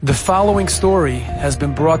The following story has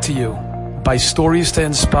been brought to you by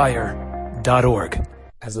StoriesToInspire.org.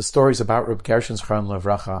 As the stories about Reb Gershon Zichron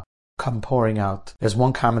Livracha come pouring out, there's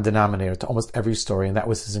one common denominator to almost every story, and that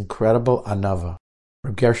was his incredible anava,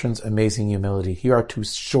 Reb Gershon's amazing humility. Here are two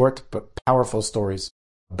short but powerful stories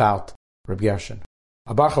about Reb Gershon.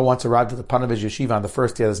 A bacher once arrived at the Panovich yeshiva on the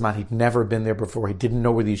first day of this month. He'd never been there before. He didn't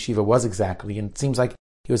know where the yeshiva was exactly, and it seems like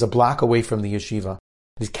he was a block away from the yeshiva.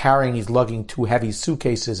 He's lugging two heavy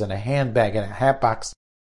suitcases and a handbag and a hat box.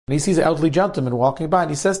 And he sees an elderly gentleman walking by,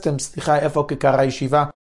 and he says to him, "Slicha, efo kekara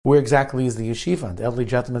yeshiva?" Where exactly is the yeshiva? And the elderly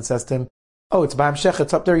gentleman says to him, "Oh, it's Ba'am Shech,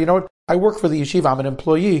 it's up there. You know what? I work for the yeshiva. I'm an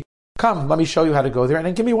employee. Come, let me show you how to go there. And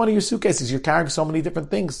then give me one of your suitcases. You're carrying so many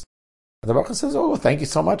different things." And the bacher says, "Oh, thank you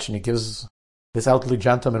so much." And he gives this elderly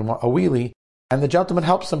gentleman a wheelie. And the gentleman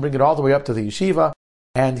helps him bring it all the way up to the yeshiva.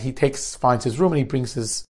 And he finds his room, and he brings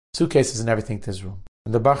his suitcases and everything to his room.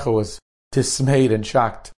 And the bacher was dismayed and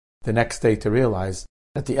shocked the next day to realize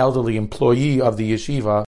that the elderly employee of the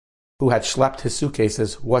yeshiva who had schlepped his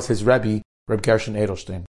suitcases was his Rebbe, Reb Gershon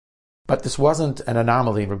Edelstein. But this wasn't an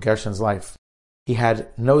anomaly in Reb Gershon's life. He had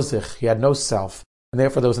no zich, he had no self, and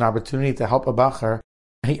therefore there was an opportunity to help a bacher,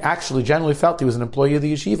 and he actually genuinely felt he was an employee of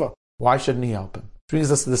the yeshiva. Why shouldn't he help him? Which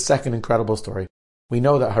brings us to the second incredible story. We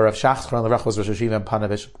know that Rav Shach Zichron Livracha was Rosh Yeshiva in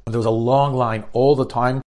Panovich, and there was a long line all the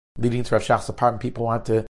time leading to Rav Shach's apartment. People wanted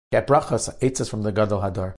to get brachas, eitzes from the Gadol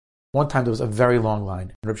Hadar. One time there was a very long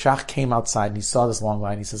line. And Rav Shach came outside and he saw this long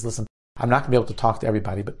line. He says, "Listen, I'm not going to be able to talk to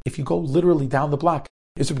everybody, but if you go literally down the block,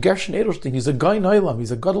 it's Reb Gershon Edelstein. He's a guy Noilam.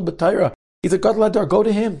 He's a Gadol B'Torah. He's a Gadol Hadar. Go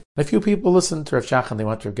to him." And a few people listened to Rav Shach and they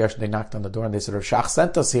went to Reb Gershon. They knocked on the door and they said, "Rav Shach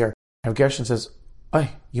sent us here." And Rav Gershon says, "Oh,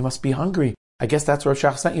 you must be hungry. I guess that's where Rav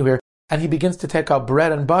Shach sent you here." And he begins to take out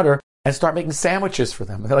bread and butter and start making sandwiches for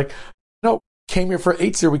them. And they're like, "No, came here for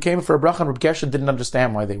eitzir, we came here for a bracha," and Reb Gershon didn't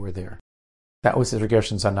understand why they were there. That was Reb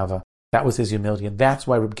Gershon's anava. That was his humility. And that's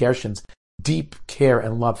why Reb Gershon's deep care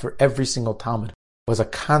and love for every single Talmud was a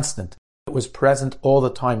constant. It was present all the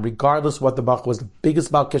time, regardless what the bacher was, the biggest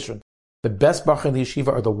Baal Kishron, the best bacher in the yeshiva,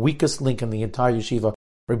 or the weakest link in the entire yeshiva.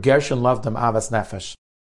 Reb Gershon loved them avas nefesh.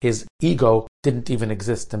 His ego didn't even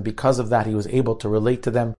exist, and because of that, he was able to relate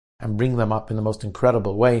to them and bring them up in the most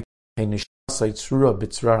incredible way. Enjoyed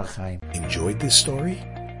this story?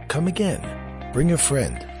 Come again. Bring a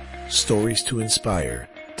friend.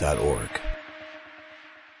 StoriesToInspire.org